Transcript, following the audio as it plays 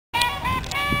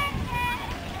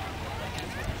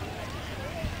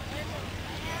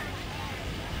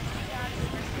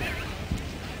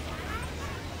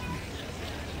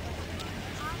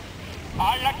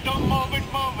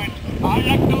move it. I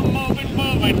like to move it,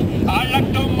 move it. I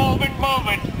like to move it, move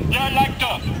it. You like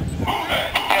to move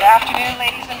it. Good afternoon,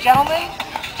 ladies and gentlemen.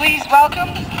 Please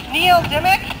welcome Neil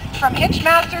Dimmick from Hitch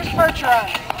Masters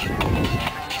Percherons.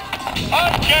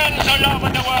 Audience all over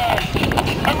the world.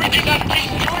 Original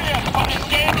Victoria for the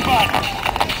skate fun.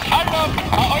 I love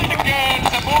how all the girls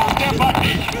move their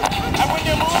body. And when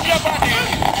you move your body,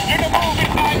 you're gonna move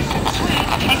it nice and sweet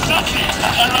and sexy.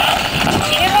 Alright?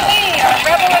 Amberlea are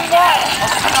rebel and wild.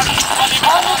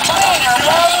 On the swing are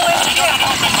wallow and skip.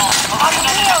 On the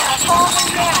wheel are calm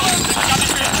and down.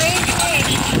 Brave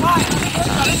waves, high,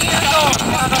 6 years old.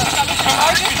 The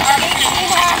largest are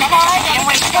 18.5 high and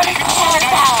weigh 24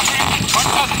 pounds.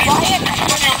 Quiet,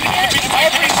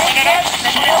 every big hit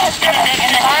that Neil has given in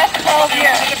the last 12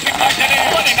 years. The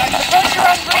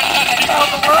Percherons breed has held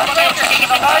the world record for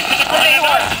the largest living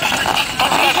horse. The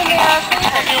reason they are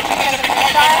favored is because of their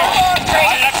style,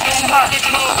 grace, and heart.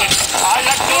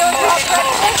 Neil's top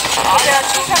breakfast, there are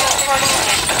 2 types for the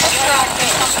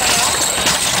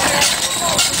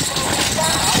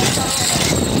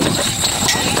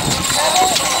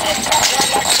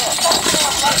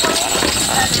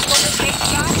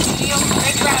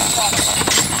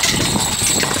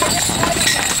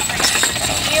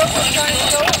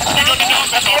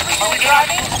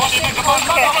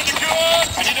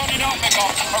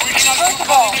First of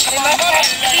all, they must have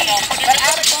speed, but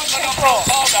absolute control.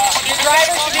 Your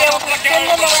driver should be able to spin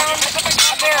them around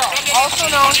a barrel, also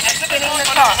known as spinning the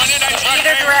car, in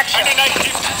either direction.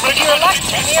 With your luck,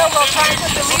 Neil will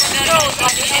practice the loose nose on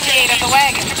the end gate of the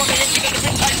wagon.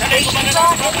 They should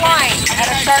stop in line at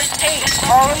a sharp pace,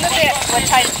 or in the bit with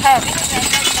tight tubs.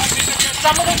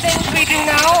 Some of the things we do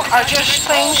now are just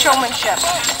plain showmanship.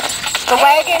 The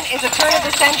wagon is a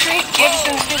turn-of-the-century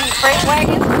Gibson City freight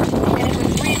wagon, and it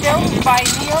was rebuilt by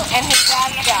Neil and his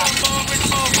dad's dad.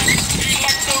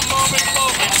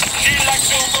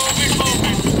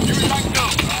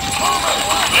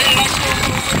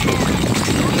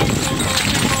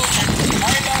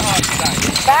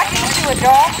 Backing to a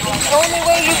dock is the only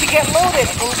way you could get loaded,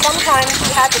 and sometimes you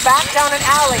had to back down an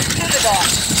alley to the dock.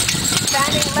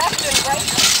 Standing left and right,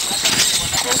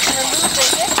 you can remove the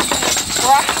hitch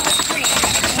blocking the street.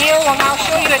 Neil will now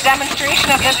show you a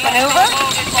demonstration of this maneuver.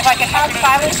 If I can have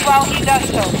silence while he does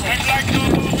so, please.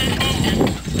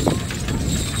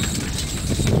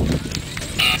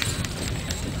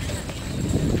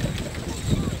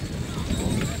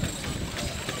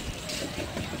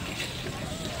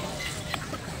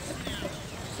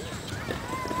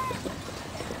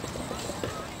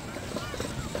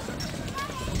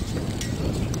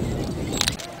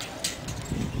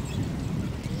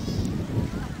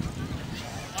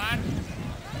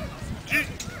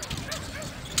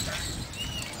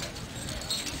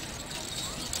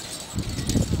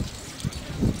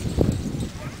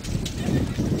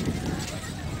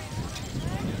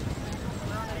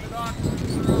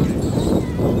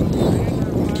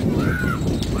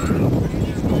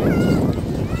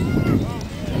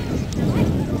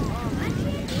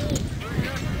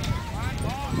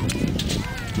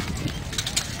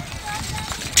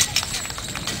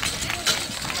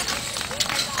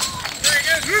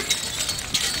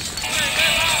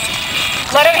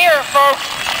 Let him hear it, folks.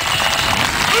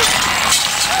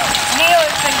 Neil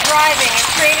has been driving and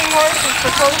training horses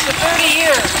for close to 30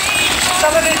 years.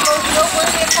 Some of his most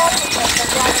noteworthy accomplishments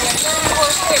are driving a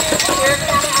 30-horse Hitch in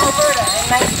Percherons, Alberta in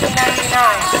 1999.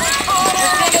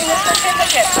 Receiving the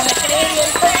certificate from the Canadian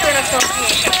Percheron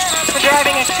Association for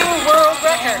driving a 2-world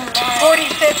record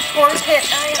 46-horse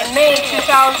Hitch in May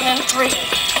 2003.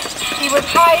 He was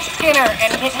high skinner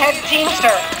and head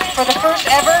teamster for the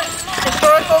first ever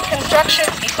Historical Construction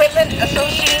Equipment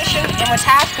Association in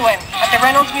Wetaskiwin at the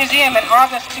Reynolds Museum in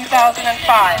August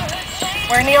 2005,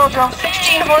 where Neil drove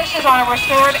 16 horses on a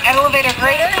restored elevator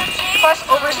grader, plus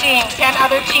overseeing 10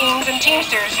 other teams and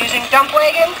teamsters using dump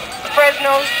wagons,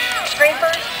 Fresnos,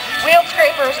 scrapers, wheel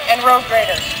scrapers, and road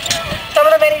graders. Some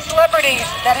of the many celebrities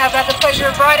that have had the pleasure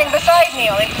of riding beside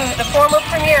Neil include the former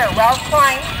Premier, Ralph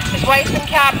Klein, his wife and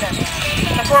cabinet,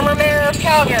 the former Mayor of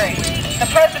Calgary, the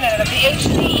President of the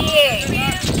HCEA,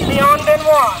 Leon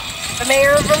Benoit, the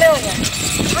Mayor of Vermilion,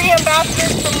 3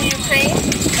 ambassadors from the Ukraine,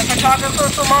 the photographer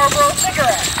for Marlboro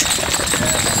Cigarettes.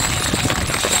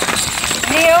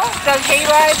 Neil does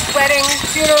hayrides, weddings,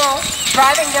 funerals,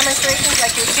 driving demonstrations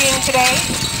like you're seeing today,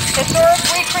 historic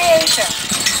recreation.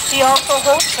 He also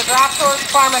hosts the Draft Horse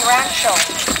Farm and Ranch Show.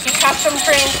 He custom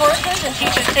trains horses and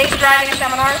teaches safe driving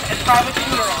seminars at private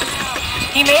tutoring.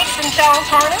 He makes and sells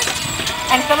harness,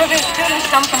 and some of his students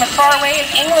come from as far away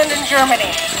as England and Germany.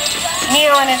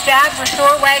 Neil and his dad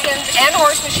restore wagons and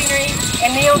horse machinery,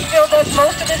 and Neil still does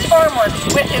most of his farm work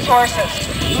with his horses.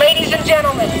 Ladies and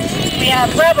gentlemen, we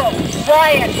have Rebel,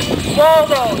 Wyatt,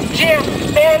 Waldo, Jim,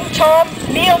 Ben, Tom,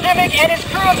 Neil Dimmick, and his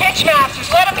crew of Hitch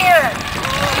masters. Let them hear it.